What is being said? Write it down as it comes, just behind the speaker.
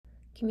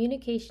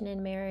Communication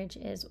in marriage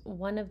is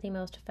one of the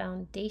most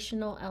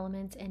foundational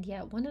elements and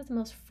yet one of the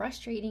most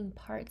frustrating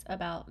parts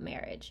about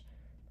marriage.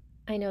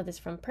 I know this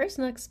from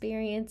personal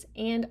experience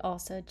and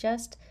also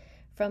just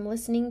from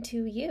listening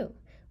to you.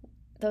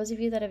 Those of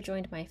you that have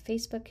joined my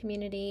Facebook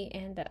community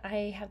and that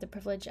I have the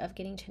privilege of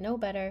getting to know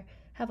better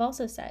have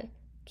also said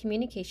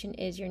communication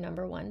is your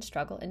number one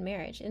struggle in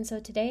marriage. And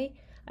so today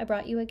I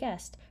brought you a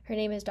guest. Her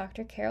name is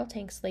Dr. Carol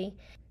Tanksley.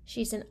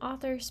 She's an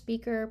author,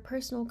 speaker,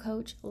 personal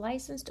coach,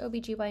 licensed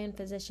OBGYN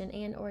physician,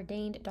 and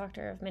ordained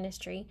doctor of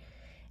ministry.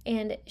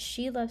 And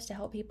she loves to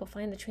help people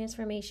find the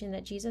transformation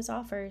that Jesus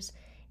offers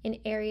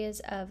in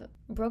areas of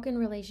broken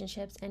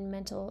relationships and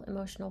mental,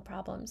 emotional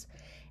problems.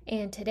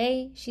 And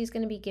today she's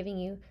going to be giving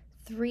you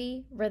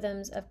 3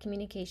 rhythms of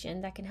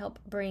communication that can help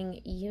bring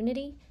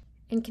unity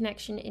and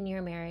connection in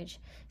your marriage.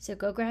 So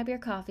go grab your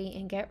coffee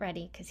and get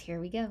ready, because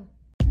here we go.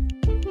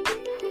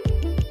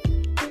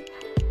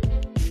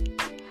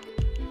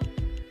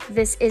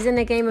 This isn't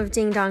a game of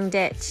ding dong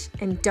ditch,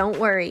 and don't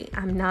worry,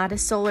 I'm not a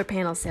solar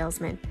panel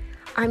salesman.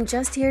 I'm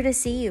just here to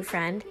see you,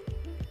 friend.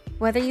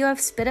 Whether you have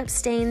spit up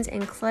stains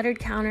and cluttered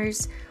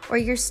counters, or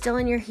you're still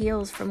in your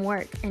heels from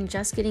work and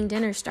just getting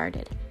dinner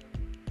started,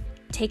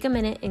 take a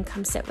minute and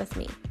come sit with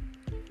me.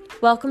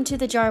 Welcome to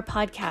the Jar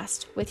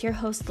Podcast with your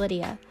host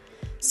Lydia,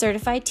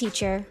 certified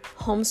teacher,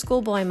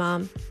 homeschool boy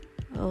mom,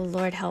 oh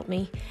Lord help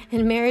me,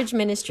 and marriage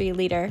ministry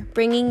leader,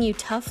 bringing you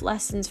tough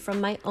lessons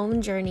from my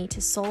own journey to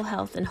soul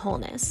health and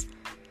wholeness.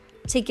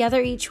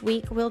 Together each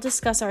week, we'll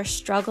discuss our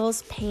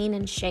struggles, pain,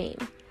 and shame.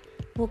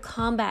 We'll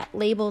combat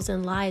labels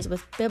and lies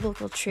with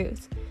biblical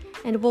truth,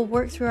 and we'll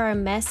work through our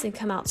mess and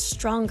come out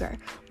stronger,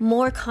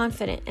 more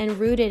confident, and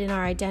rooted in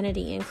our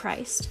identity in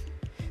Christ.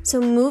 So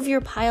move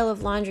your pile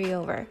of laundry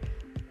over.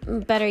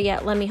 Better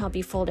yet, let me help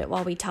you fold it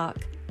while we talk.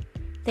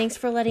 Thanks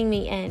for letting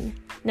me in.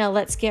 Now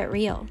let's get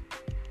real.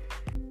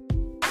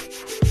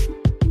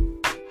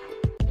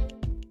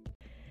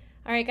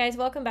 All right, guys,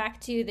 welcome back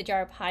to the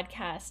Jar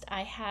Podcast.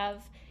 I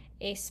have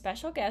a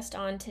special guest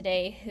on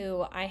today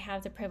who I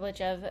have the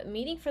privilege of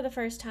meeting for the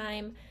first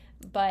time,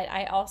 but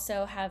I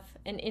also have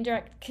an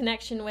indirect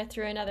connection with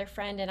through another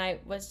friend, and I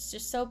was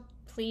just so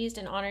pleased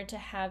and honored to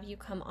have you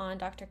come on,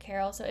 Dr.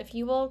 Carol. So if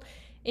you will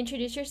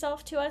introduce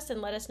yourself to us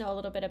and let us know a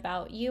little bit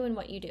about you and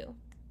what you do.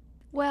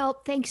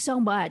 Well, thanks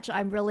so much.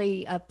 I'm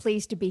really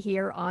pleased to be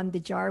here on the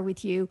Jar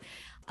with you.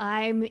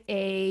 I'm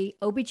a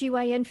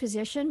OBGYN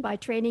physician by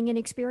training and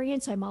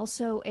experience. I'm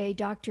also a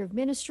doctor of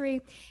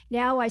ministry.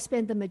 Now I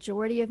spend the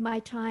majority of my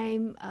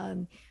time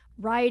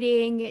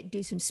writing,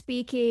 do some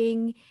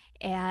speaking,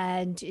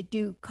 and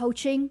do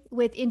coaching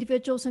with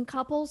individuals and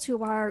couples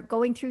who are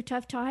going through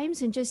tough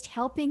times and just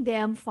helping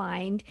them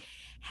find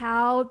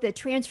how the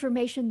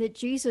transformation that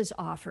Jesus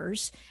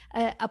offers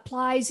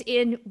applies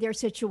in their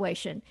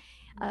situation.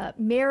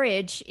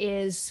 Marriage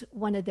is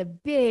one of the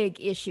big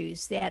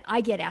issues that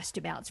I get asked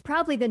about. It's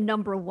probably the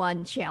number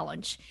one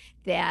challenge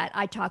that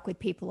I talk with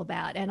people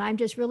about. And I'm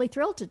just really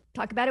thrilled to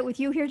talk about it with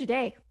you here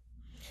today.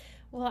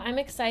 Well, I'm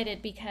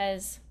excited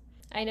because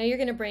I know you're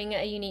going to bring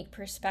a unique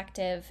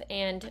perspective.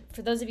 And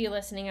for those of you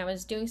listening, I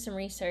was doing some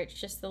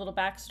research, just a little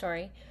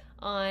backstory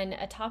on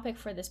a topic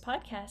for this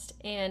podcast.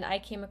 And I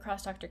came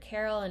across Dr.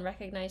 Carol and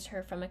recognized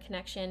her from a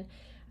connection,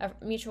 a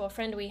mutual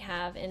friend we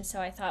have, and so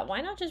I thought,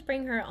 why not just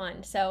bring her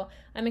on? So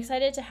I'm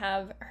excited to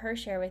have her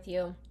share with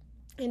you.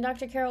 And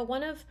Dr. Carol,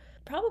 one of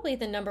probably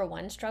the number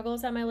one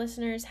struggles that my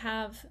listeners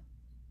have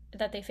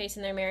that they face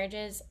in their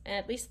marriages,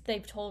 at least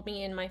they've told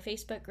me in my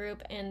Facebook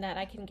group and that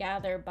I can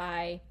gather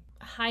by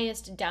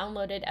highest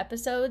downloaded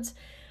episodes,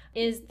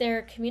 is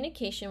their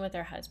communication with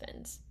their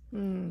husbands.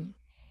 And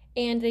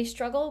they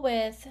struggle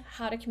with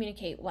how to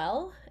communicate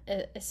well,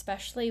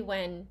 especially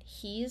when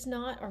he's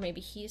not, or maybe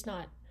he's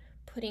not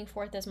putting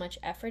forth as much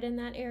effort in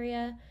that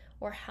area,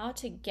 or how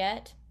to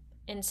get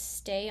and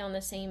stay on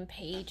the same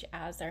page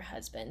as their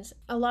husbands.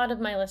 A lot of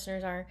my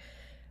listeners are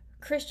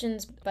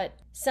Christians, but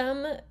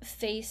some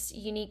face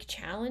unique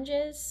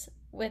challenges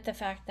with the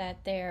fact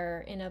that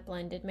they're in a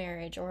blended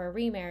marriage or a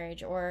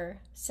remarriage or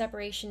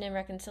separation and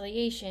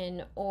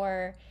reconciliation,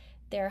 or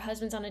their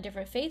husband's on a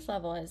different faith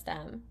level as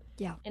them.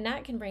 Yeah. And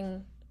that can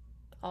bring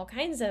all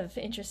kinds of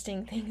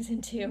interesting things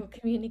into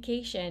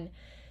communication.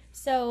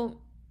 So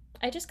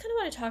I just kind of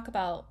want to talk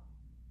about,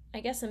 I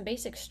guess, some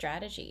basic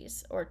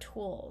strategies or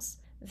tools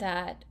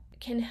that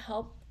can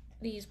help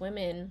these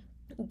women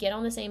get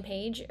on the same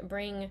page,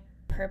 bring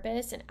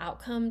purpose and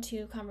outcome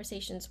to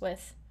conversations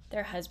with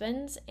their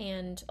husbands,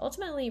 and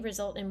ultimately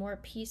result in more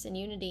peace and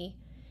unity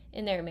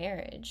in their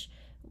marriage.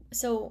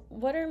 So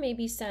what are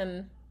maybe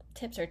some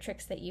tips or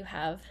tricks that you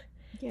have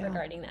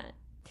regarding that?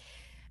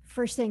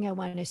 First thing I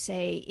want to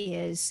say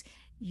is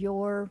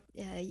your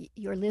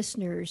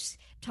listeners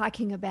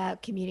talking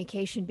about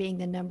communication being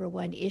the number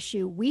one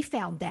issue. We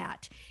found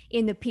that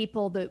in the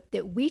people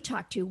that we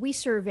talked to. We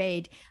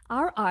surveyed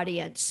our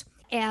audience,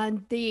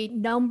 and the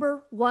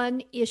number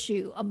one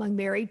issue among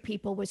married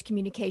people was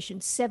communication.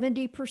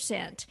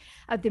 70%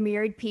 of the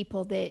married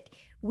people that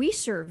we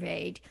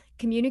surveyed,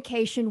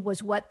 communication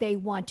was what they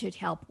wanted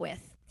help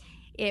with.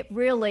 It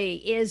really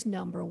is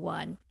number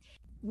one.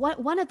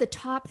 one of the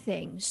top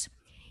things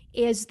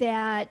is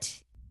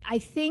that I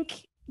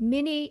think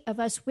many of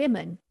us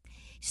women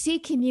see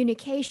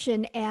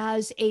communication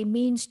as a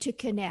means to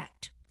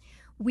connect.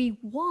 We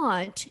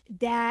want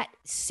that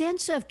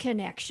sense of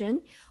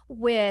connection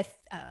with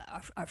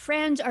our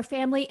friends, our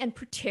family, and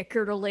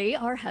particularly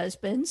our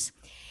husbands.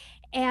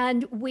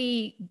 And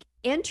we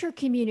enter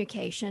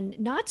communication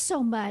not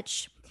so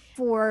much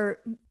for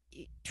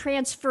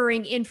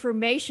transferring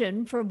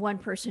information from one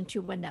person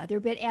to another,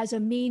 but as a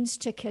means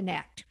to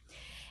connect.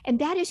 And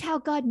that is how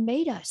God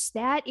made us.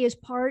 That is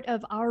part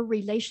of our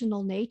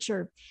relational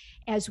nature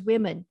as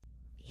women.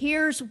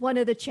 Here's one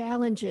of the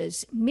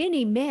challenges: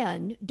 many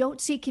men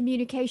don't see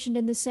communication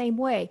in the same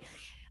way.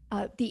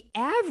 The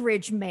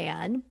average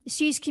man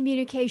sees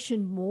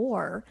communication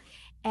more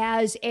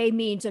as a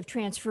means of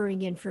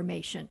transferring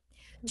information.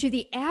 To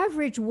the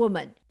average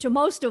woman, to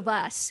most of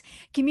us,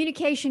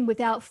 communication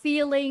without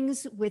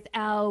feelings,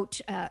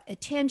 without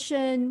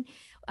attention,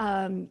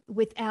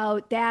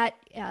 without that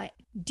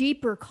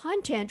deeper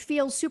content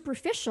feels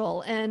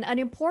superficial and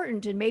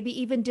unimportant and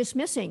maybe even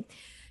dismissing.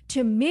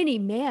 To many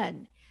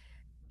men,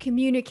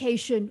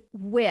 communication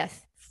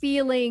with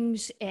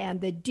feelings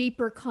and the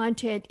deeper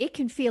content, it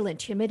can feel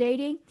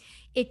intimidating,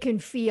 it can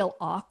feel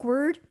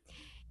awkward.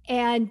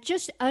 And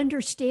just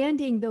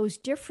understanding those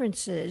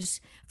differences,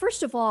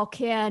 first of all,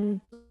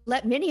 can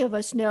let many of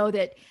us know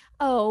that,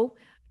 oh,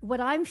 what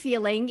I'm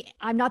feeling,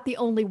 I'm not the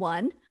only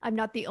one. I'm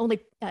not the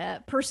only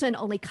person,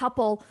 only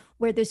couple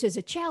where this is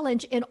a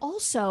challenge. And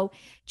also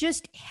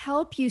just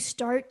help you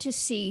start to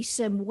see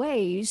some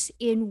ways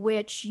in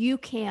which you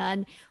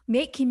can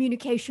make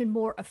communication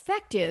more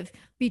effective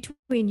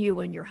between you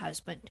and your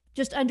husband.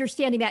 Just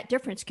understanding that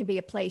difference can be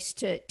a place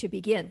to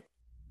begin.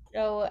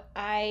 So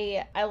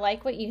I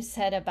like what you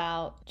said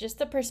about just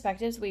the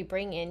perspectives we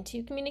bring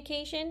into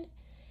communication.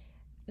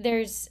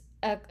 There's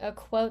a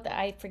quote that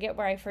I forget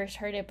where I first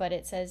heard it, but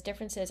it says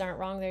differences aren't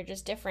wrong, they're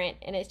just different.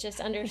 And it's just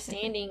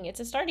understanding, it's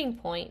a starting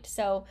point.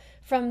 So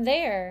from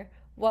there,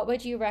 what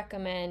would you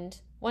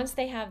recommend once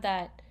they have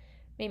that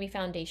maybe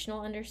foundational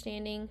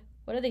understanding?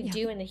 What do they Yeah.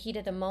 do in the heat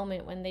of the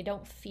moment when they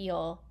don't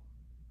feel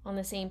on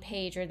the same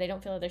page or they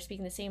don't feel like they're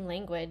speaking the same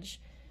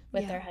language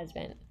with Yeah. their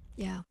husband?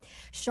 Yeah.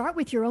 Start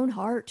with your own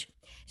heart.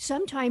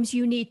 Sometimes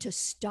you need to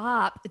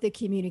stop the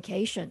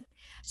communication.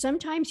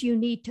 Sometimes you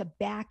need to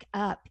back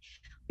up,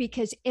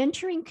 because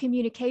entering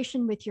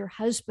communication with your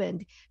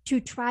husband to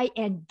try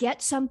and get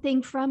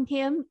something from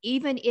him,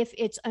 even if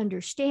it's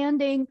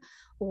understanding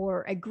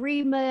or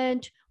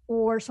agreement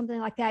or something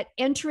like that,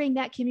 entering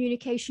that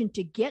communication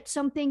to get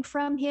something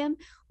from him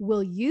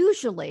will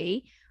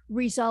usually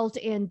result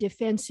in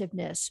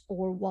defensiveness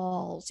or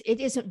walls.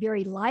 It isn't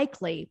very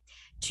likely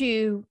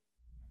to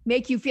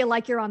make you feel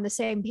like you're on the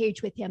same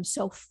page with him.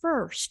 So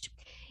first,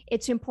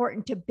 it's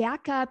important to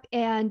back up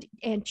and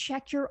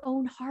check your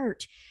own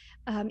heart.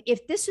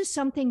 If this is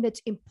something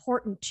that's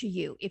important to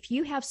you, if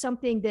you have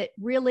something that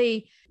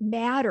really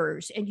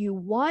matters and you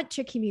want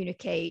to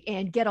communicate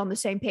and get on the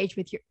same page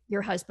with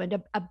your husband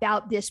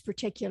about this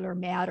particular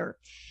matter,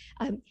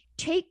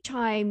 take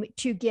time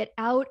to get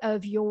out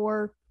of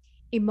your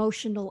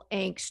emotional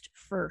angst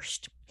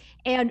first.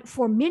 And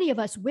for many of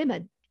us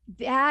women,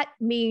 that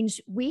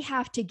means we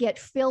have to get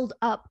filled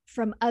up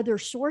from other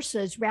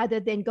sources rather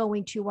than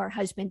going to our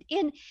husband.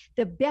 In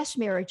the best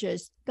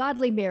marriages,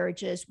 godly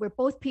marriages, where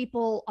both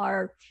people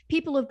are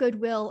people of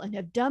goodwill and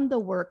have done the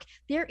work,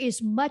 there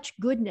is much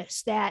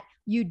goodness that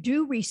you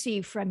do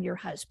receive from your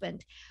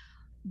husband.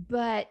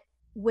 But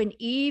when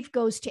Eve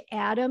goes to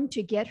Adam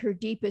to get her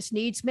deepest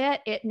needs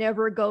met, it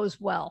never goes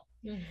well.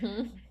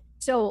 Mm-hmm.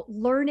 So,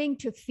 learning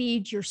to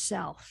feed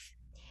yourself.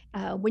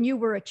 When you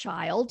were a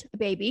child, a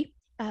baby,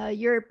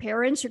 your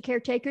parents or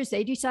caretakers,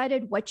 they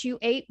decided what you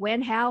ate,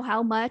 when,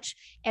 how much.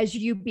 As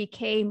you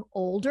became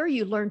older,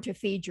 you learned to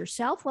feed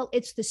yourself. Well,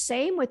 it's the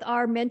same with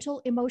our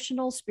mental,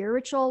 emotional,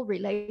 spiritual,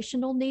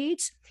 relational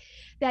needs.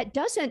 That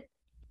doesn't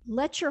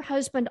let your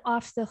husband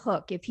off the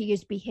hook if he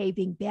is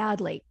behaving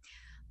badly,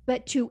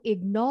 but to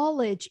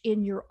acknowledge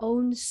in your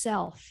own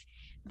self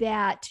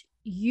that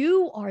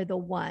you are the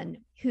one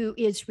who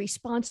is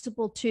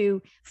responsible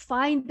to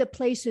find the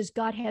places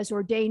God has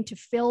ordained to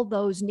fill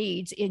those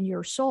needs in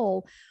your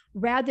soul,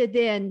 rather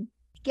than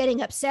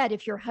getting upset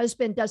if your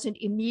husband doesn't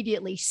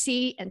immediately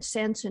see and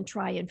sense and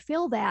try and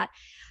fill that.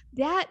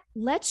 That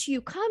lets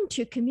you come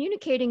to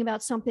communicating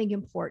about something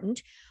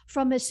important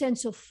from a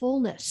sense of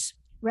fullness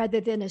rather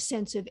than a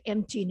sense of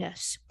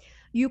emptiness.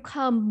 You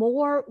come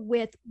more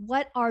with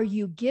what are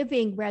you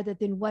giving rather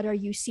than what are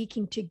you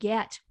seeking to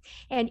get.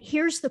 And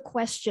here's the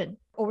question,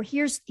 or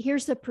here's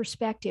the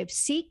perspective: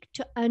 seek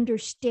to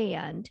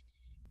understand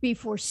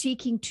before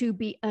seeking to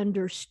be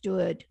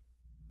understood.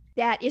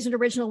 That isn't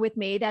original with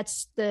me.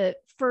 That's the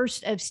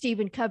first of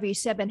Stephen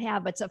Covey's 7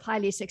 Habits of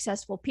Highly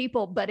Successful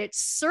People, but it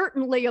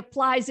certainly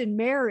applies in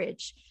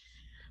marriage.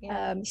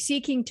 Yeah.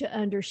 Seeking to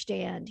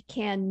understand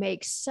can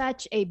make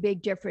such a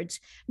big difference,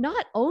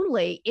 not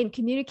only in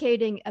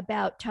communicating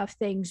about tough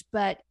things,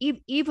 but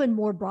even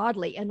more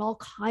broadly in all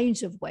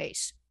kinds of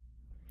ways.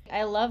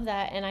 I love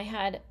that. And I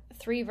had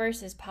three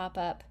verses pop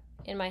up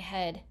in my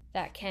head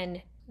that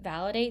can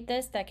validate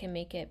this, that can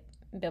make it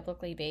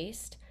biblically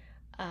based.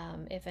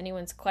 If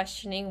anyone's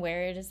questioning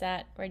where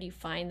do you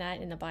find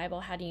that in the Bible?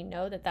 How do you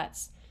know that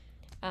that's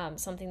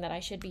something that I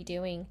should be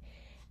doing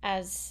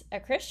as a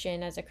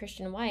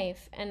Christian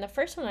wife? And the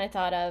first one I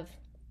thought of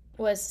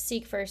was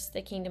seek first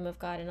the kingdom of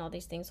God, and all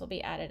these things will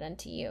be added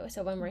unto you.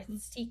 So when we're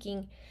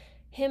seeking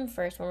Him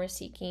first, when we're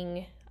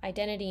seeking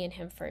identity in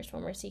Him first,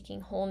 when we're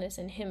seeking wholeness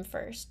in Him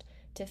first,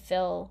 to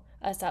fill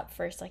us up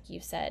first, like you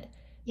said,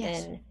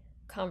 Yes. then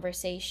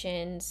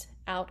conversations,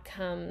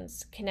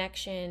 outcomes,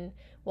 connection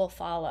will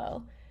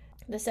follow.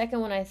 The second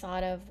one I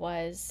thought of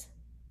was,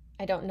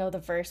 I don't know the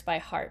verse by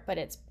heart, but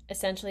it's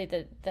essentially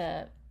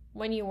the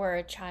when you were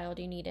a child,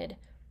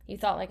 you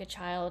thought like a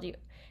child,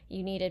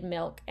 you needed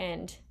milk,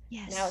 and now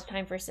Yes. it's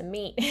time for some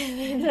meat.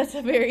 That's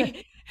a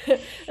very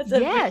that's a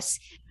very Yes.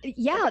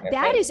 Yeah,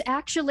 that is paraphrase.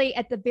 actually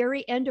at the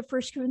very end of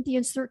First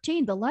Corinthians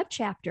 13, the love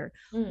chapter.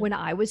 Mm. When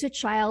I was a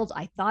child,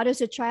 I thought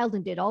as a child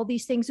and did all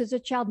these things as a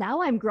child.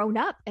 Now I'm grown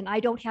up and I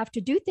don't have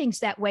to do things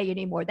that way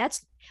anymore.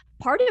 That's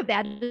part of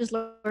that is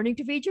learning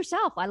to feed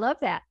yourself. I love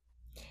that.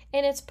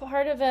 And it's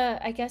part of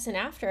I guess, an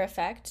after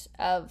effect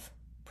of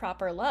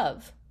proper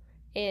love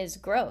is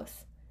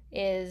growth,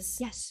 is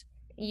Yes.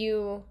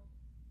 you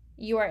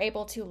you are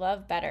able to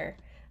love better,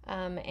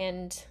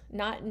 and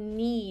not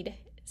need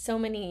so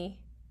many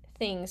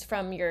things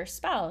from your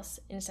spouse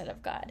instead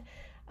of God.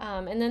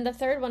 And then the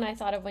third one I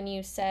thought of when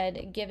you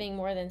said giving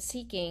more than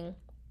seeking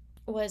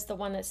was the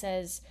one that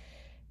says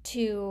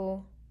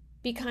to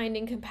be kind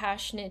and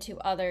compassionate to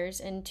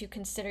others and to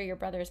consider your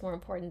brother as more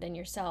important than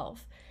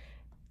yourself.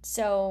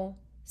 So,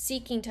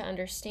 seeking to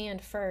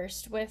understand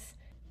first, with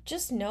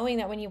just knowing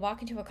that when you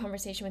walk into a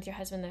conversation with your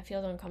husband that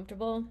feels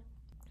uncomfortable,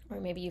 or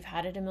maybe you've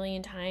had it a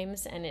million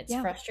times and it's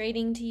Yeah.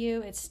 frustrating to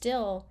you, it's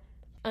still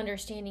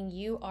understanding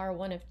you are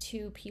one of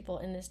two people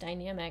in this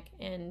dynamic,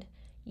 and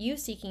you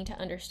seeking to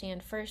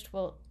understand first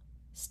will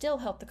still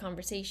help the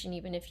conversation,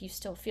 even if you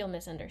still feel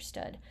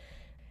misunderstood.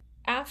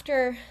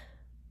 After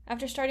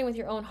starting with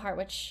your own heart,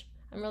 which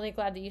I'm really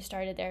glad that you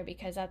started there,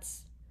 because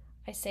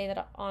I say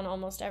that on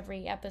almost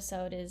every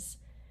episode, is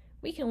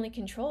we can only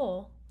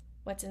control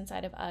what's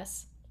inside of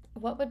us.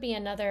 What would be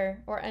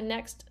another or a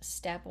next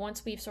step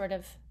once we've sort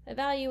of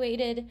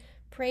evaluated,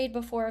 prayed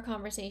before a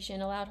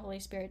conversation, allowed Holy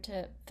Spirit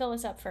to fill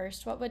us up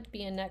first? What would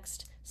be a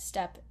next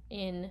step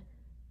in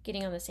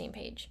getting on the same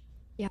page?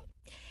 Yeah.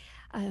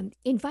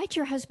 Invite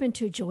your husband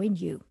to join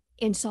you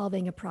in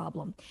solving a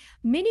problem.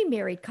 Many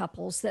married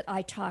couples that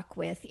I talk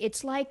with,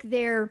 it's like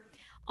they're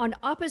on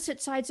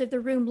opposite sides of the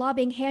room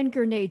lobbing hand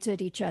grenades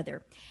at each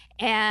other.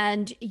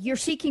 And you're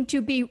seeking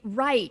to be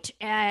right.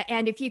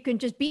 And if you can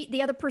just beat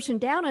the other person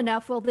down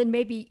enough, well, then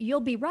maybe you'll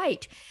be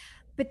right.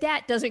 But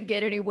that doesn't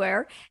get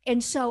anywhere.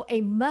 And so, a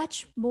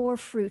much more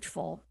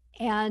fruitful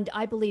and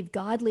I believe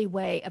godly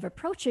way of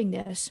approaching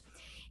this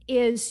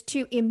is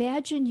to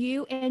imagine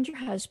you and your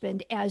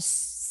husband as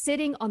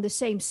sitting on the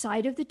same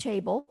side of the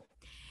table,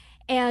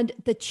 and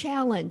the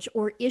challenge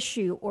or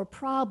issue or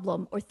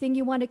problem or thing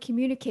you want to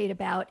communicate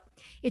about,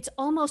 it's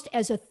almost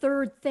as a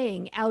third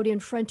thing out in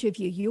front of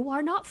you. You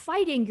are not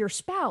fighting your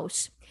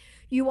spouse,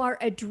 you are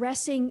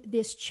addressing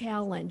this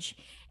challenge.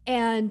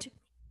 And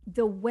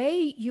the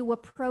way you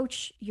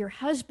approach your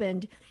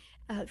husband,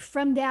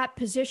 from that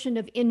position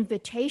of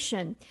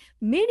invitation,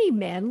 many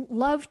men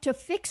love to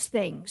fix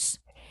things.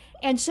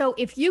 And so,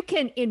 if you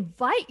can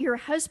invite your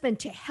husband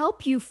to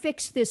help you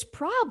fix this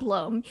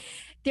problem,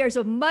 there's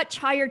a much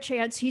higher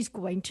chance he's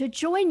going to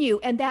join you.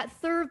 And that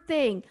third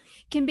thing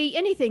can be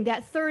anything.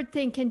 That third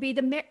thing can be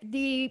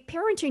the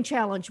parenting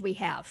challenge we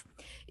have.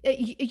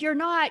 You're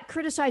not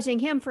criticizing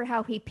him for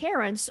how he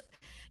parents.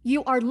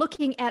 You are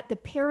looking at the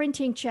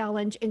parenting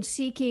challenge and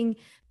seeking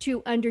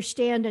to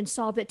understand and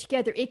solve it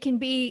together. It can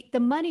be the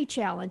money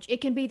challenge. It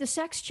can be the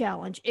sex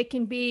challenge. It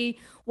can be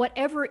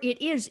whatever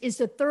it is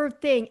the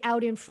third thing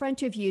out in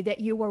front of you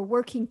that you are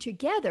working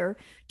together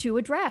to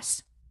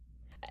address.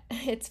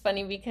 It's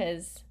funny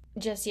because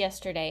just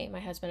yesterday, my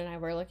husband and I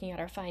were looking at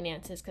our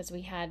finances because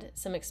we had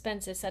some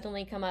expenses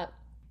suddenly come up.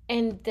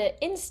 And the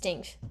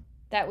instinct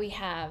that we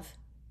have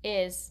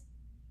is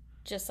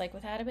just like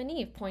with Adam and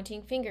Eve,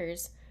 pointing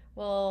fingers.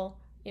 Well,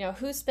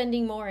 who's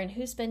spending more and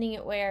who's spending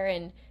it where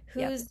and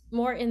Yep. who's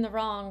more in the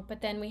wrong.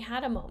 But then we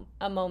had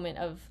a moment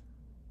of,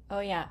 oh,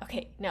 yeah,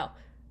 okay, no,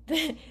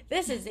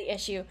 this is the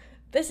issue.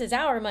 This is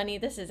our money.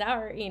 This is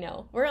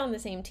we're on the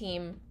same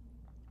team.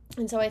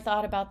 And so I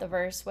thought about the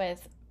verse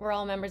with, we're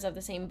all members of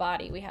the same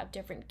body. We have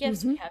different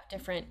gifts, we Mm-hmm. have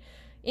different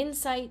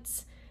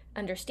insights,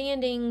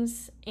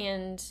 understandings,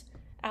 and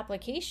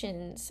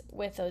applications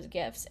with those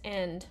gifts.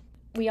 And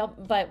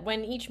but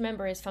when each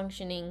member is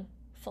functioning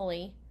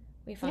fully,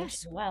 we Yes.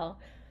 function well.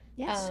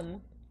 Yes.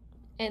 Um,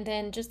 and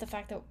then just the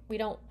fact that we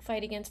don't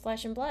fight against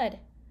flesh and blood.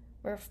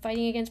 We're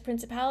fighting against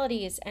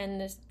principalities, and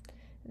the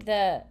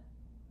the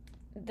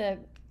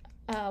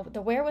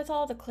the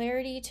wherewithal, the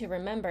clarity to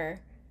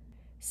remember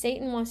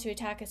Satan wants to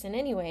attack us in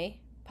any way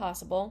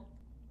possible.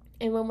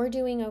 And when we're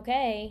doing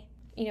okay,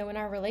 in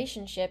our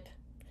relationship,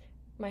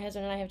 my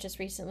husband and I have just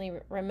recently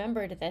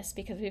remembered this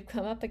because we've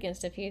come up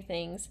against a few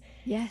things.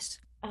 Yes.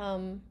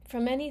 From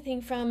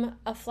anything from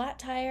a flat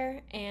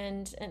tire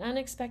and an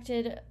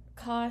unexpected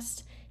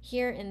cost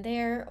here and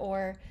there,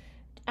 or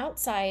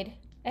outside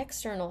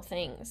external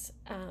things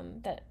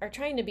that are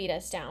trying to beat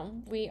us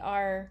down. We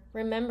are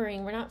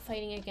remembering we're not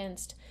fighting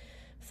against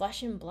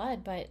flesh and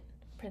blood, but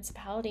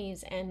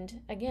principalities,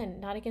 and again,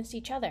 not against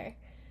each other.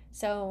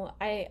 So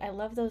I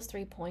love those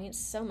 3 points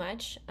so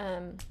much.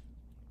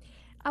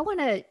 I want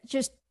to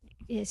just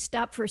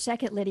stop for a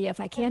second, Lydia, if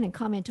I can, and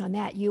comment on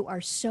that. You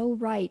are so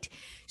right.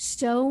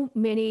 So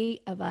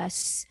many of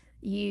us,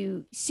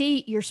 you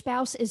see your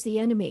spouse as the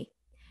enemy,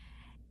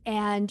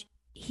 and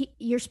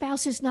your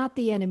spouse is not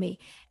the enemy.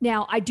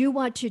 Now, I do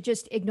want to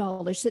just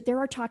acknowledge that there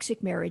are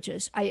toxic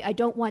marriages. I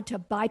don't want to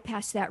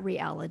bypass that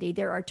reality.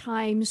 There are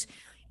times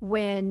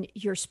when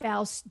your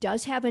spouse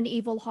does have an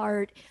evil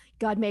heart.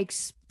 God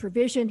makes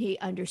provision, he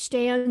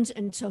understands.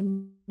 And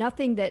so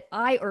nothing that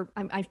I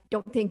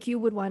don't think you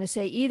would want to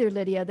say either,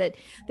 Lydia, that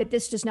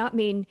this does not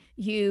mean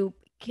you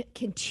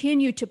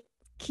continue to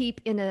keep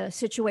in a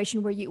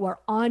situation where you are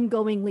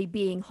ongoingly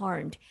being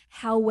harmed.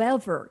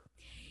 However,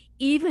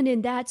 even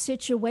in that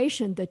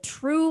situation, the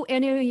true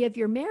enemy of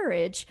your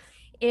marriage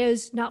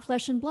is not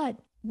flesh and blood.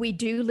 We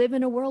do live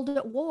in a world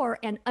at war,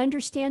 and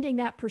understanding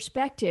that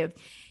perspective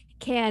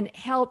can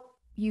help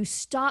you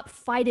stop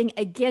fighting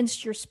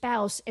against your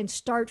spouse and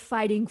start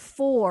fighting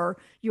for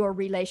your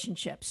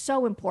relationship.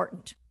 So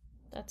important.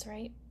 That's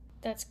right.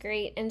 That's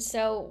great. And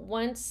so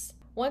once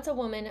a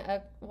woman,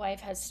 a wife,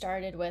 has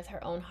started with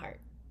her own heart,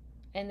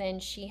 and then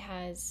she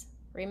has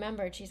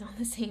remembered she's on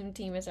the same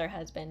team as her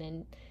husband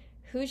and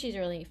who she's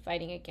really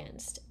fighting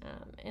against,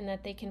 and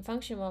that they can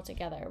function well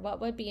together,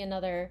 what would be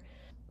another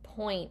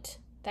point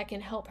that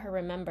can help her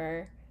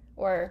remember,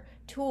 or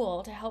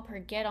tool to help her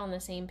get on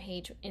the same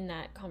page in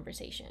that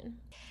conversation?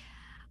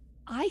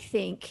 I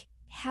think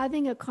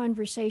having a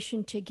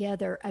conversation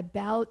together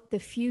about the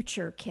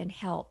future can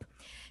help.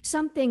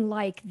 Something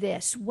like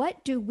this: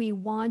 what do we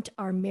want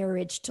our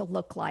marriage to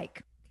look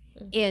like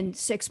in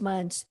 6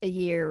 months, a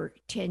year,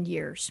 10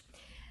 years?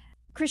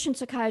 Christian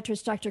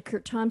psychiatrist Dr.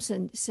 Kurt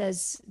Thompson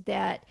says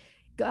that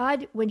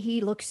God, when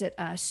he looks at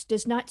us,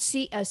 does not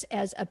see us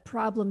as a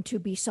problem to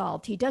be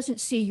solved. He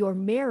doesn't see your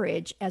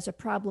marriage as a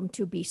problem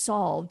to be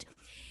solved.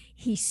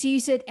 He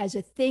sees it as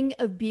a thing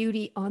of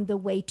beauty on the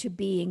way to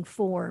being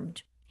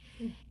formed.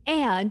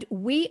 And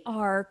we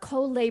are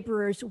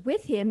co-laborers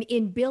with him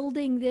in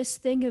building this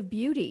thing of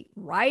beauty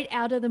right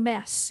out of the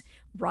mess,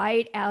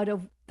 right out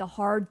of the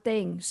hard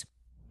things,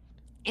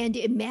 and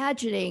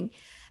imagining,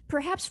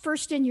 perhaps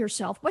first in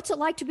yourself, what's it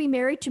like to be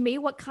married to me?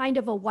 What kind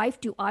of a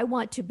wife do I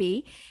want to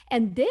be?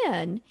 And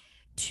then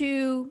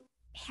to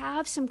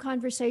have some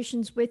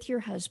conversations with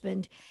your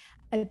husband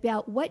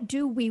about what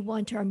do we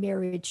want our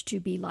marriage to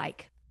be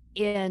like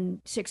in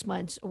 6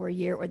 months or a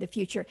year or the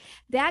future.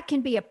 That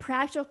can be a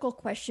practical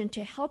question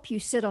to help you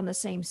sit on the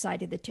same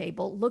side of the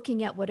table,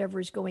 looking at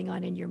whatever is going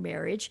on in your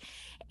marriage,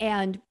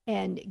 and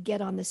get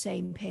on the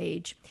same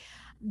page.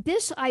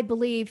 This, I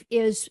believe,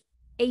 is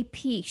a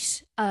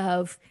piece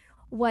of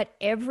what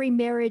every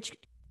marriage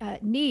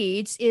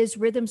needs, is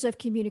rhythms of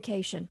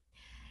communication.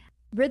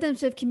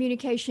 Rhythms of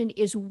communication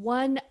is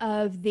one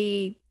of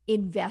the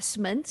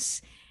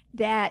investments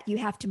that you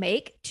have to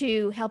make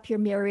to help your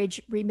marriage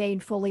remain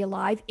fully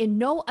alive. In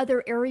no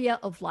other area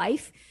of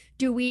life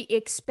do we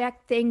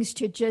expect things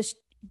to just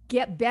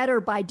get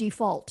better by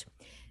default.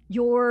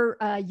 Your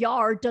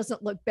yard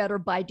doesn't look better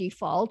by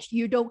default.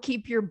 You don't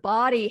keep your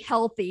body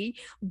healthy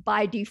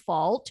by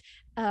default.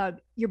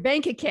 Your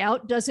bank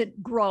account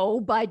doesn't grow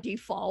by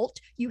default.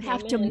 You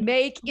have to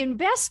make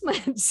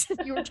investments.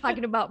 You were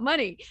talking about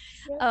money.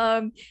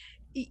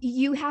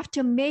 You have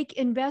to make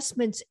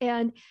investments,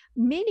 and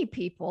many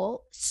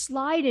people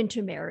slide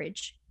into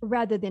marriage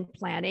rather than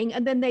planning.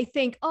 And then they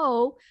think,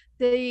 oh,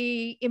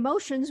 the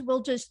emotions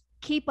will just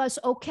keep us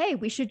okay.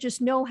 We should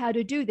just know how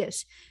to do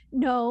this.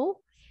 No,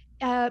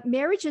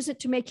 marriage isn't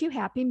to make you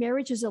happy.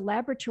 Marriage is a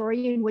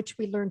laboratory in which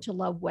we learn to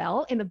love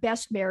well. In the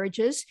best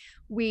marriages,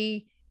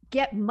 we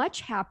get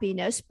much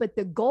happiness, but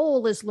the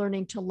goal is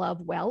learning to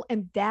love well.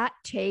 And that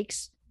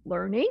takes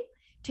learning,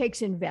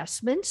 takes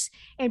investments.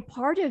 And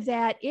part of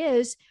that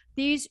is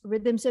these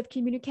rhythms of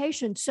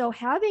communication. So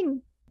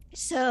having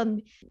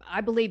some,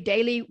 I believe,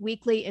 daily,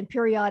 weekly, and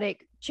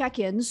periodic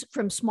check-ins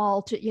from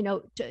small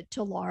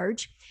to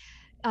large,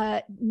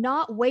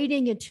 not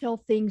waiting until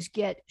things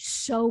get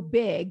so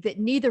big that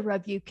neither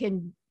of you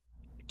can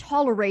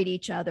tolerate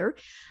each other,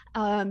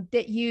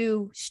 that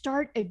you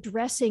start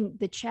addressing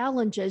the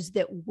challenges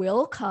that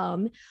will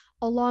come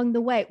along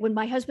the way. When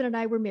my husband and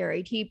I were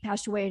married, he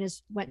passed away and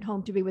went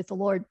home to be with the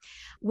Lord.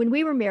 When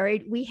we were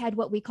married, we had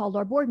what we called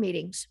our board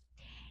meetings.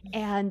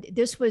 And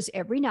this was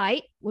every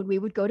night when we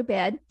would go to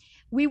bed.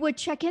 We would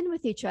check in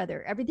with each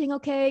other. Everything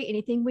okay?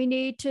 Anything we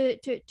need to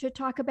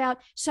talk about?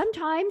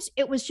 Sometimes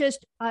it was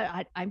just,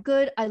 I'm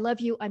good, I love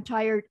you, I'm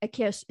tired, a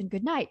kiss, and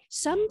good night.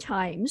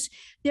 Sometimes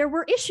there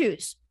were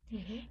issues.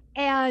 Mm-hmm.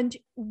 And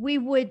we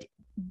would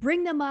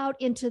bring them out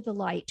into the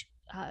light.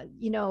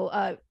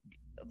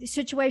 the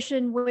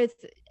situation with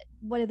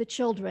one of the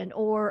children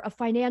or a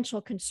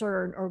financial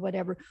concern or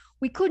whatever,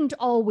 we couldn't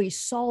always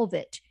solve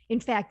it.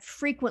 In fact,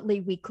 frequently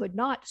we could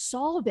not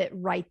solve it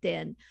right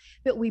then,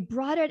 but we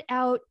brought it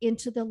out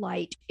into the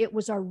light. It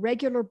was our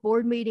regular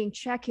board meeting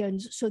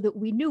check-ins so that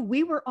we knew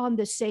we were on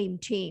the same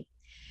team.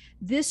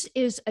 This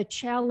is a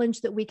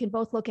challenge that we can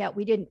both look at.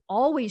 We didn't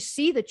always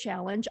see the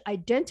challenge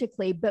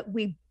identically, but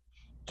we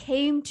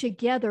came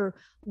together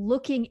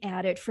looking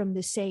at it from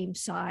the same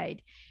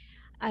side.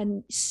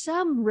 And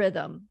some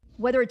rhythm,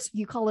 whether it's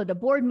you call it a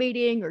board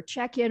meeting or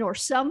check-in or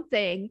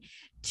something,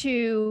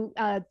 to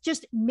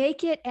just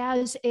make it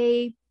as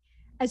a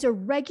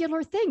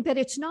regular thing, that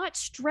it's not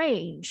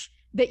strange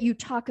that you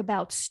talk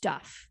about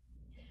stuff.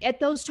 At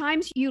those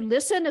times, you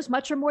listen as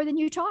much or more than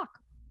you talk.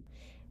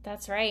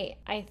 That's right.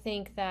 I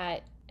think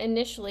that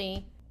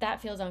initially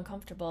that feels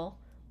uncomfortable,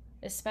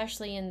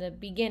 especially in the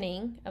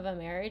beginning of a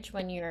marriage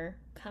when you're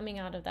coming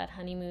out of that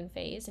honeymoon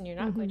phase and you're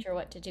not quite sure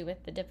what to do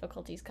with the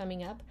difficulties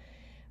coming up.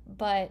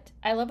 But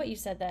I love what you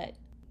said, that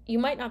you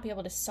might not be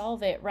able to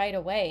solve it right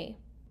away.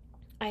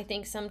 I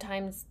think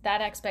sometimes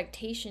that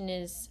expectation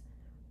is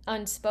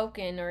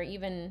unspoken or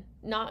even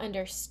not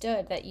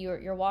understood, that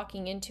you're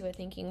walking into it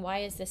thinking, why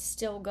is this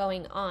still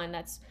going on?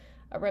 That's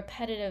a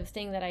repetitive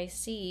thing that I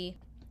see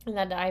and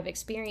that I've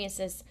experienced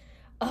is,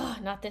 oh,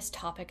 not this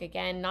topic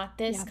again, not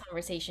this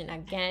conversation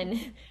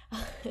again.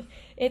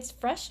 It's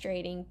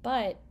frustrating,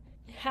 but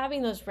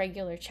having those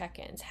regular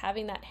check-ins,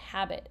 having that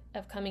habit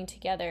of coming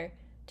together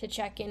to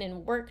check in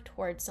and work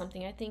towards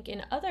something. I think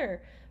in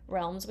other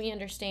realms, we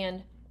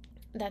understand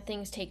that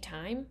things take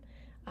time.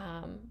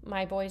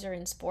 My boys are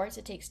in sports.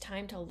 It takes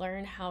time to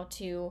learn how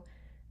to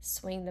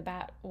swing the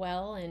bat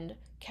well and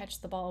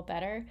catch the ball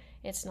better.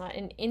 It's not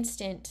an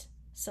instant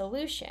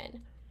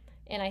solution.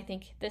 And I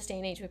think this day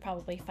and age, we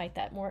probably fight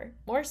that more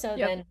so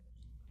than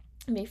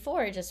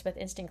before, just with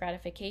instant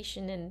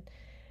gratification. And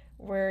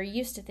we're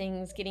used to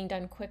things getting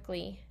done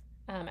quickly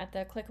at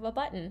the click of a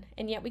button.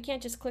 And yet we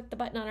can't just click the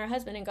button on our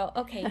husband and go,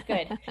 okay,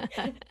 good.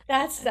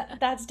 That's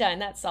done.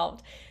 That's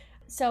solved.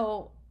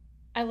 So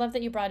I love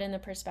that you brought in the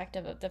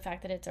perspective of the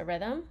fact that it's a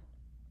rhythm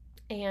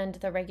and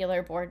the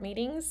regular board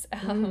meetings.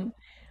 And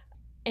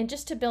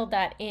just to build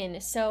that in.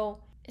 So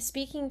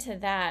speaking to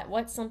that,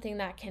 what's something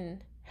that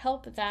can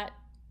help that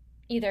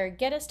either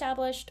get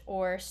established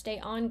or stay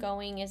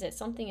ongoing? Is it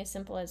something as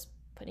simple as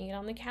putting it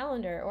on the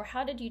calendar, or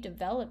how did you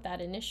develop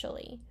that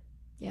initially?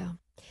 Yeah.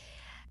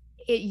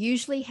 It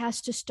usually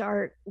has to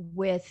start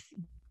with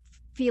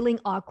feeling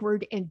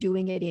awkward and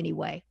doing it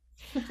anyway.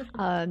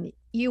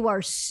 You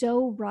are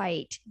so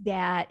right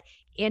that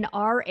in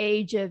our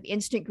age of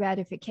instant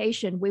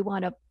gratification, we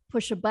want to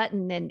push a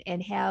button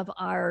and have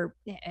our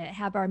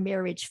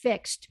marriage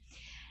fixed.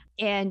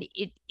 And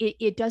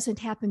it doesn't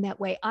happen that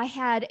way. I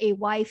had a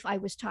wife I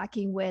was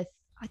talking with,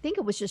 I think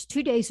it was just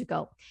 2 days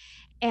ago,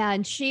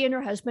 and she and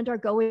her husband are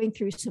going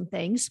through some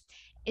things.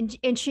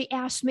 And she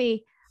asked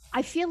me,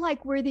 I feel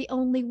like we're the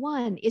only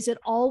one. Is it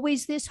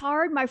always this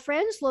hard? My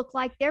friends look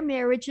like their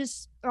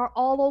marriages are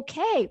all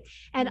okay.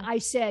 And I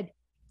said,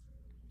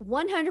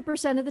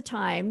 100% of the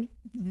time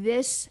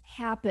this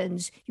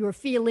happens, your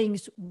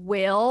feelings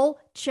will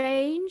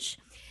change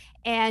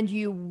and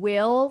you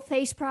will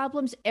face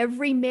problems.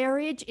 Every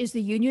marriage is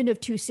the union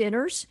of two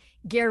sinners,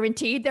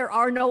 guaranteed. There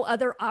are no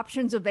other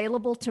options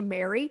available to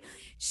marry.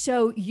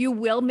 So you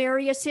will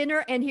marry a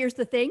sinner. And here's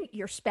the thing,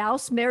 your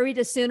spouse married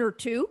a sinner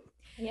too.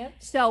 Yep.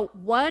 So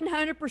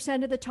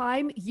 100% of the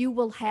time you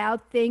will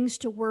have things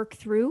to work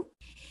through.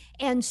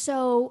 And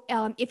so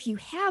if you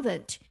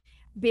haven't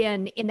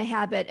been in the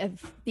habit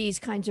of these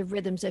kinds of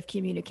rhythms of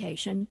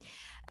communication,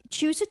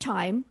 choose a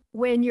time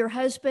when your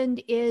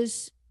husband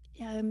is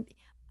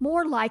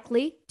more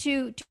likely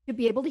to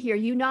be able to hear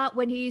you, not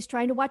when he's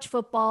trying to watch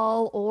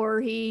football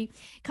or he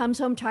comes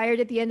home tired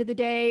at the end of the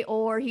day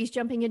or he's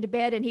jumping into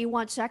bed and he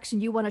wants sex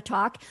and you want to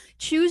talk.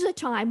 Choose a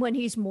time when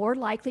he's more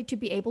likely to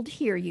be able to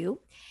hear you,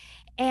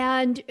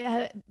 and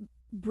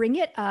bring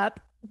it up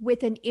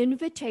with an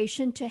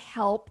invitation to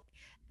help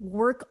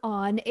work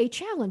on a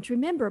challenge.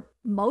 Remember,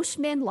 most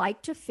men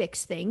like to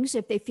fix things.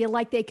 If they feel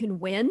like they can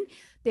win,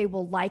 they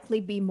will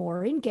likely be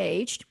more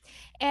engaged.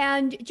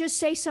 And just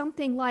say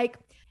something like,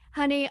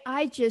 honey,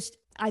 I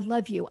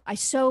love you. I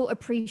so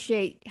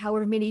appreciate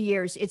however many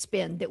years it's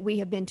been that we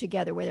have been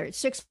together, whether it's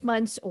 6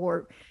 months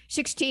or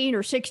 16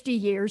 or 60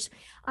 years.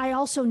 I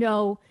also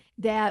know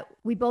that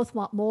we both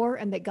want more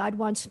and that God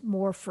wants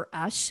more for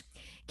us.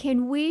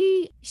 Can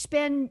we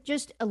spend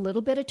just a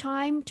little bit of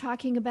time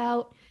talking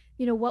about,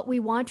 what we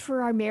want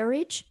for our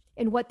marriage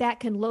and what that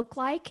can look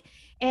like,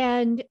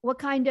 and what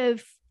kind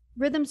of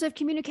rhythms of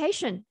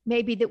communication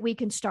maybe that we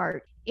can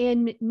start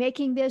in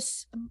making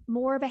this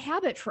more of a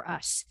habit for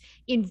us?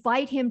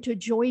 Invite him to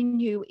join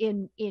you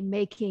in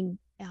making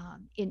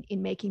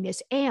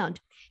this. And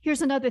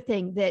here's another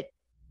thing that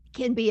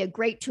can be a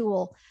great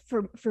tool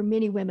for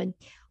many women.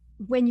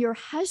 When your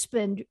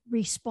husband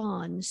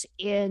responds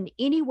in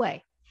any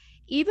way,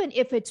 even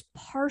if it's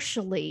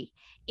partially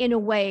in a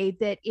way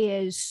that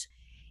is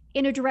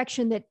in a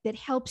direction that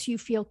helps you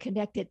feel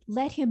connected,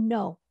 let him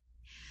know.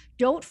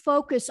 Don't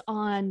focus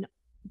on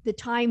the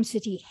times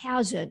that he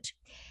hasn't.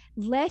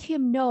 Let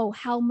him know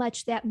how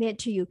much that meant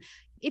to you.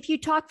 If you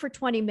talk for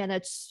 20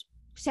 minutes,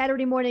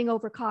 Saturday morning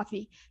over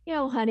coffee,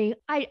 honey,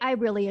 I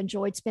really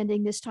enjoyed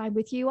spending this time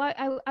with you.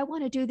 I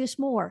want to do this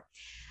more.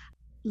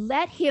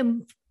 Let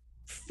him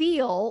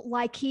feel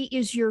like he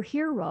is your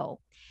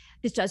hero.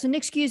 This doesn't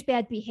excuse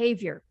bad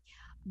behavior,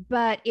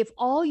 but if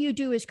all you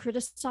do is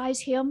criticize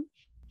him,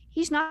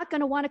 he's not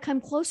going to want to come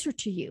closer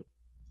to you.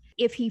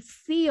 If he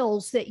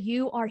feels that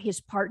you are his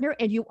partner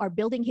and you are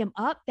building him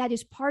up, that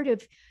is part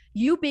of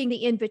you being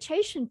the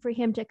invitation for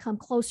him to come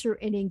closer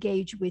and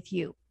engage with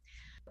you.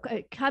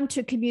 Come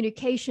to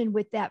communication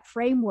with that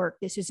framework.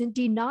 This isn't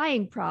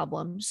denying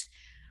problems,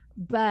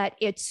 but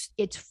it's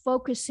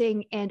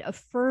focusing and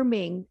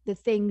affirming the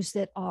things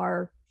that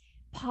are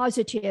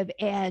positive,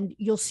 and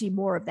you'll see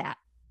more of that.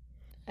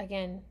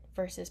 Again,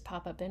 verses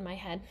pop up in my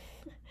head.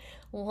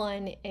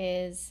 One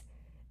is,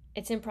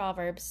 it's in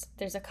Proverbs.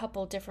 There's a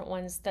couple different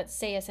ones that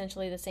say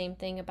essentially the same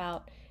thing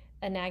about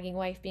a nagging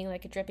wife being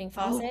like a dripping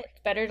faucet. It's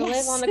better to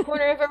live on the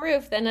corner of a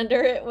roof than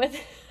under it with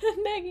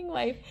a nagging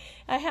wife.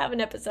 I have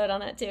an episode on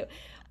that too.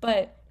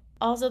 But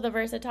also the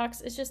verse that talks,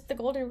 it's just the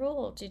golden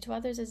rule. Do to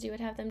others as you would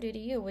have them do to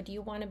you. Would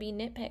you want to be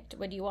nitpicked?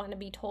 Would you want to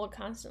be told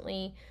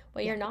constantly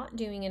what you're not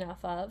doing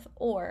enough of?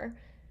 Or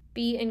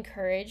be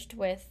encouraged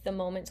with the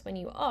moments when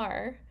you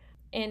are.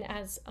 And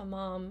as a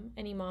mom,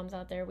 any moms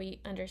out there, we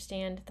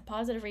understand the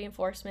positive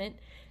reinforcement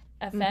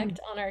effect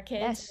on our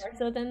kids more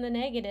so than the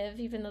negative,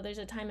 even though there's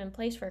a time and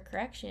place for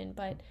correction.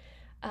 But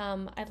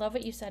I love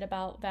what you said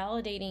about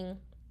validating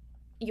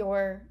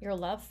your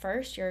love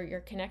first, your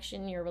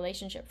connection, your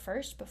relationship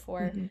first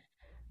before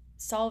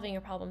solving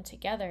a problem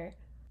together.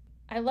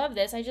 I love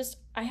this.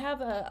 I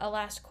have a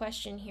last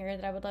question here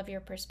that I would love your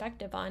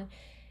perspective on.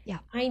 Yeah.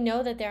 I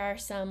know that there are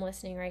some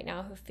listening right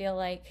now who feel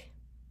like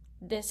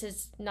this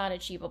is not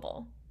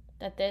achievable,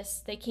 that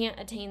they can't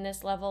attain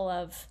this level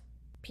of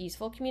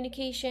peaceful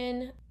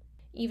communication,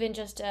 even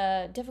just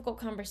a difficult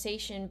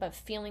conversation, but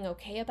feeling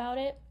okay about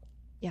it.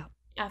 Yeah.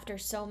 After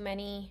so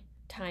many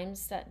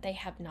times that they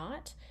have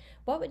not.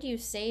 What would you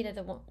say to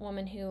the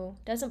woman who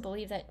doesn't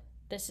believe that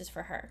this is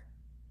for her?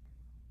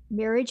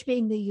 Marriage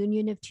being the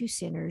union of two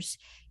sinners,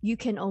 you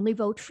can only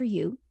vote for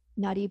you.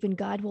 Not even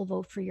God will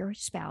vote for your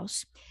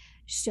spouse.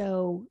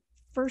 So,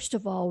 first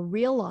of all,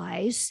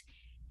 realize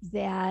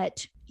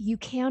that you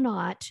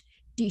cannot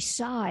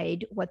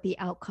decide what the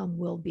outcome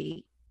will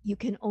be. You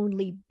can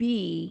only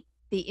be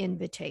the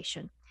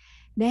invitation.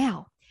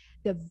 Now,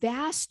 the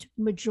vast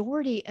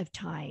majority of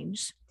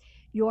times,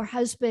 your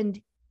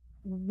husband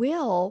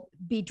will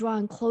be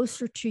drawn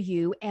closer to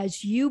you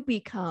as you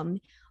become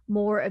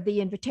more of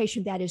the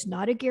invitation. That is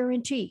not a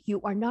guarantee.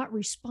 You are not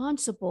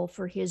responsible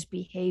for his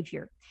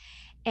behavior.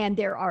 And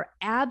there are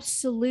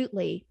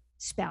absolutely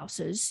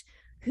spouses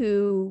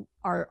who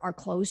are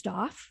closed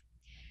off.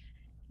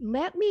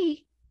 Let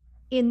me,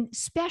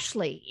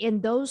 especially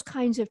in those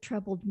kinds of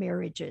troubled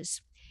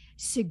marriages,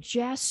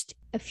 suggest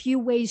a few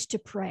ways to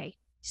pray,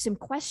 some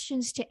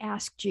questions to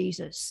ask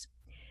Jesus.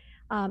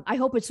 I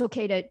hope it's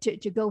okay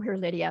to go here,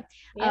 Lydia.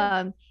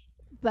 Yeah.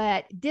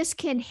 But this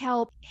can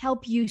help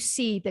you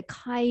see the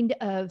kind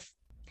of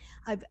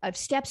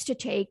steps to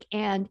take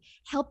and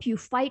help you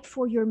fight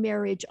for your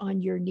marriage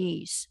on your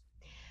knees.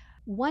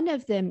 One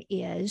of them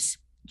is,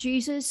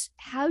 Jesus,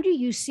 how do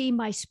you see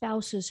my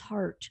spouse's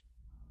heart?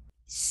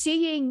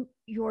 Seeing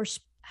your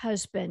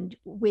husband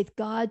with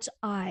God's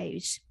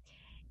eyes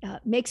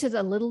makes it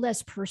a little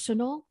less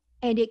personal,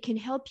 and it can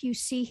help you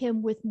see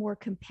him with more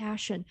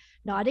compassion,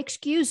 not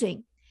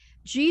excusing.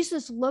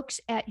 Jesus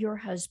looks at your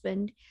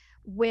husband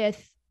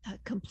with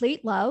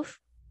complete love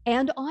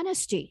and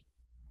honesty,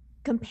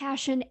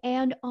 compassion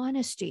and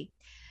honesty.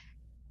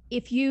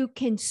 If you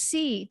can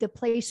see the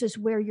places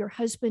where your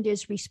husband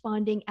is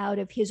responding out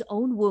of his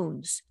own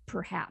wounds,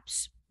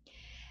 perhaps,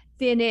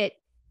 then it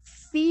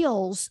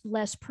feels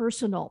less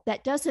personal.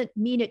 That doesn't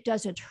mean it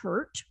doesn't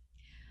hurt,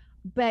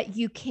 but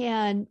you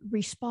can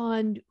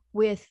respond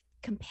with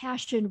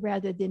compassion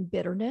rather than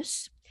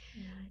bitterness.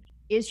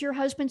 Is your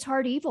husband's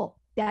heart evil?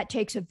 That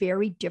takes a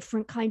very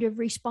different kind of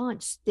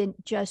response than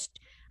just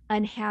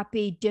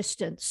unhappy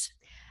distance.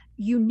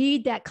 You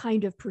need that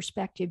kind of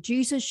perspective.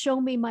 Jesus,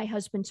 show me my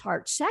husband's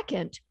heart.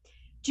 Second,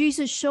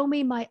 Jesus, show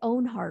me my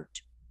own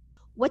heart.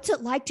 What's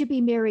it like to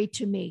be married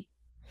to me?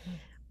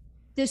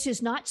 This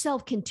is not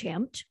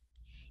self-contempt.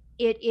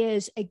 It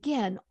is,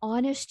 again,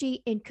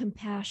 honesty and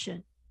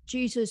compassion.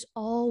 Jesus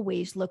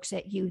always looks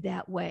at you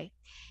that way.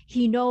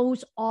 He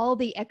knows all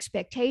the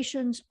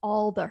expectations,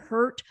 all the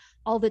hurt,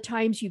 all the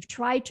times you've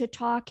tried to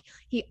talk.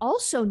 He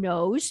also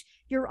knows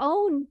your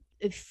own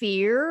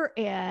fear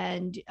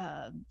and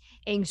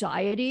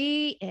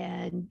anxiety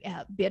and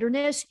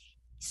bitterness.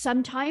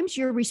 Sometimes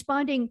you're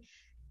responding,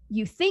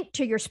 you think,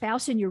 to your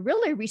spouse, and you're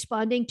really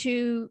responding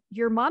to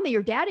your mommy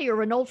or daddy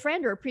or an old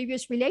friend or a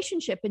previous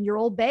relationship, and your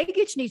old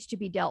baggage needs to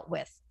be dealt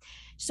with.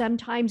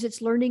 Sometimes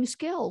it's learning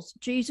skills.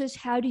 Jesus,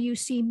 how do you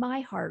see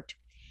my heart?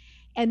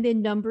 And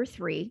then number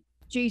 3,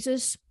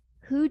 Jesus,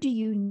 who do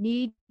you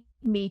need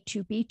me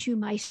to be to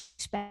my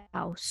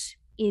spouse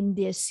in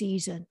this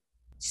season?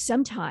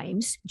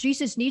 Sometimes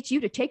Jesus needs you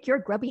to take your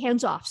grubby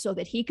hands off so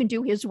that he can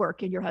do his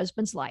work in your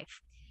husband's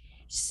life.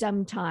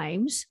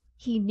 Sometimes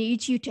he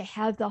needs you to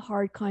have the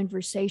hard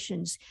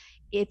conversations.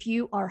 If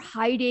you are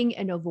hiding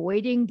and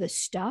avoiding the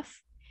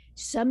stuff,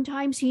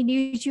 sometimes he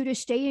needs you to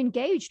stay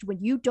engaged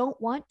when you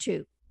don't want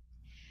to.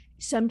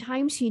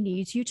 Sometimes he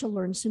needs you to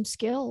learn some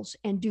skills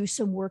and do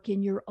some work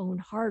in your own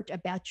heart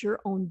about your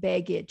own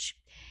baggage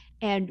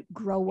and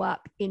grow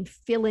up in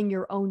filling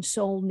your own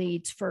soul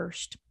needs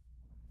first.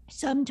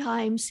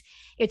 Sometimes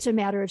it's a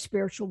matter of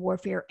spiritual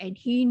warfare, and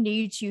he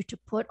needs you to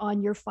put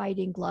on your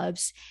fighting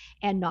gloves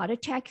and not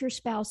attack your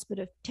spouse, but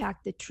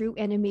attack the true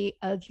enemy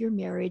of your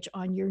marriage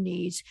on your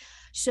knees.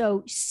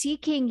 So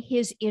seeking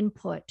his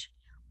input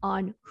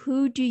on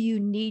who do you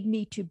need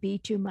me to be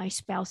to my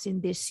spouse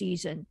in this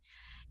season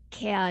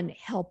can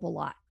help a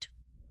lot.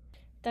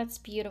 That's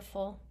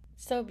beautiful.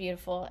 So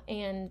beautiful.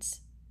 And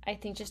I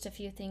think just a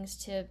few things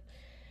to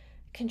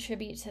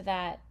contribute to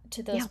that,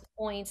 to those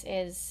points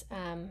is,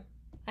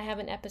 I have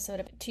an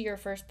episode to your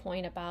first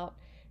point about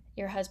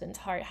your husband's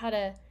heart, how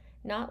to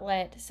not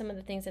let some of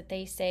the things that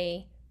they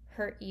say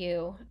hurt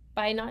you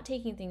by not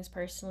taking things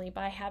personally,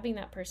 by having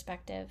that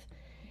perspective.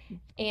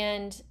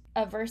 And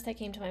a verse that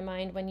came to my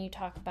mind when you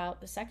talk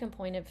about the second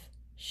point of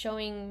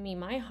showing me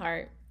my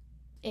heart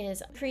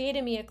is, create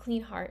in me a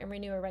clean heart and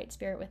renew a right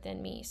spirit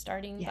within me,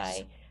 starting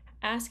by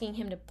asking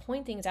him to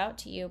point things out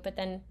to you, but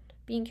then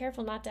being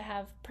careful not to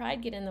have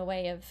pride get in the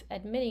way of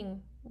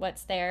admitting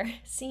what's there,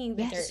 seeing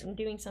the dirt and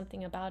doing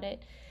something about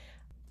it.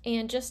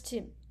 And just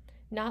to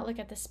not look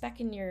at the speck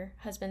in your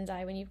husband's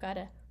eye when you've got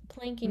a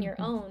plank in your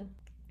own,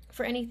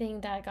 for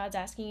anything that God's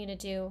asking you to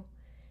do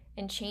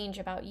and change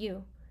about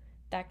you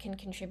that can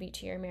contribute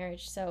to your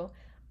marriage. So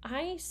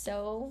I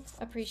so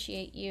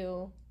appreciate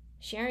you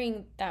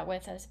sharing that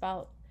with us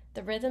about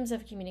the rhythms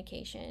of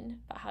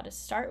communication, about how to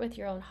start with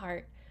your own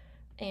heart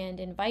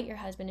and invite your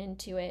husband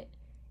into it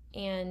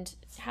and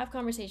have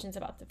conversations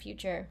about the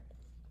future.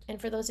 And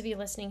for those of you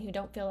listening who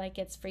don't feel like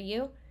it's for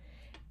you,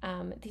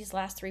 these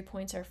last 3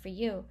 points are for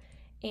you.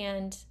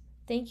 And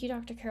thank you,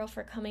 Dr. Carol,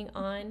 for coming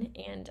on.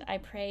 And I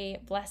pray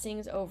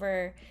blessings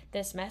over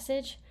this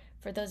message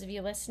for those of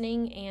you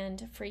listening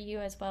and for you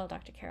as well,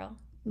 Dr. Carol.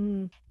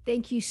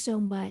 Thank you so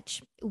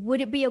much.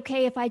 Would it be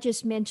okay if I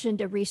just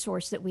mentioned a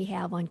resource that we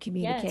have on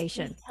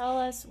communication? Yes, please tell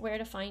us where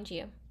to find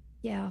you.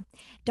 Yeah.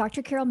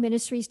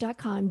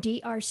 drcarolministries.com,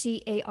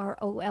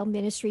 DRCAROL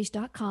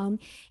ministries.com.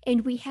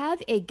 And we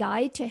have a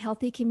guide to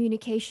healthy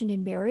communication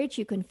in marriage.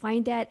 You can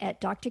find that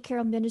at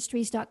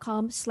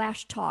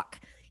drcarolministries.com/talk,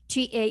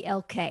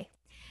 TALK.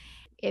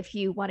 If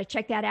you want to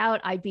check that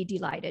out, I'd be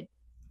delighted.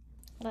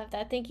 Love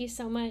that. Thank you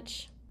so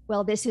much.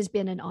 Well, this has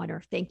been an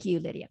honor. Thank you,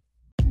 Lydia.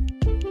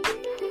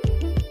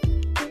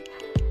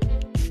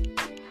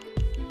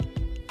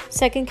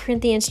 2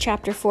 Corinthians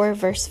chapter 4,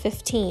 verse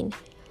 15.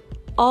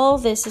 All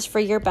this is for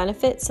your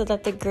benefit, so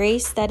that the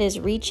grace that is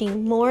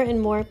reaching more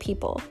and more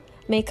people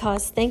may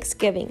cause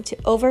thanksgiving to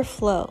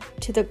overflow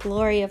to the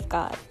glory of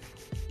God.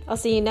 I'll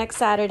see you next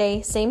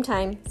Saturday, same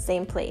time,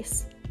 same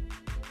place.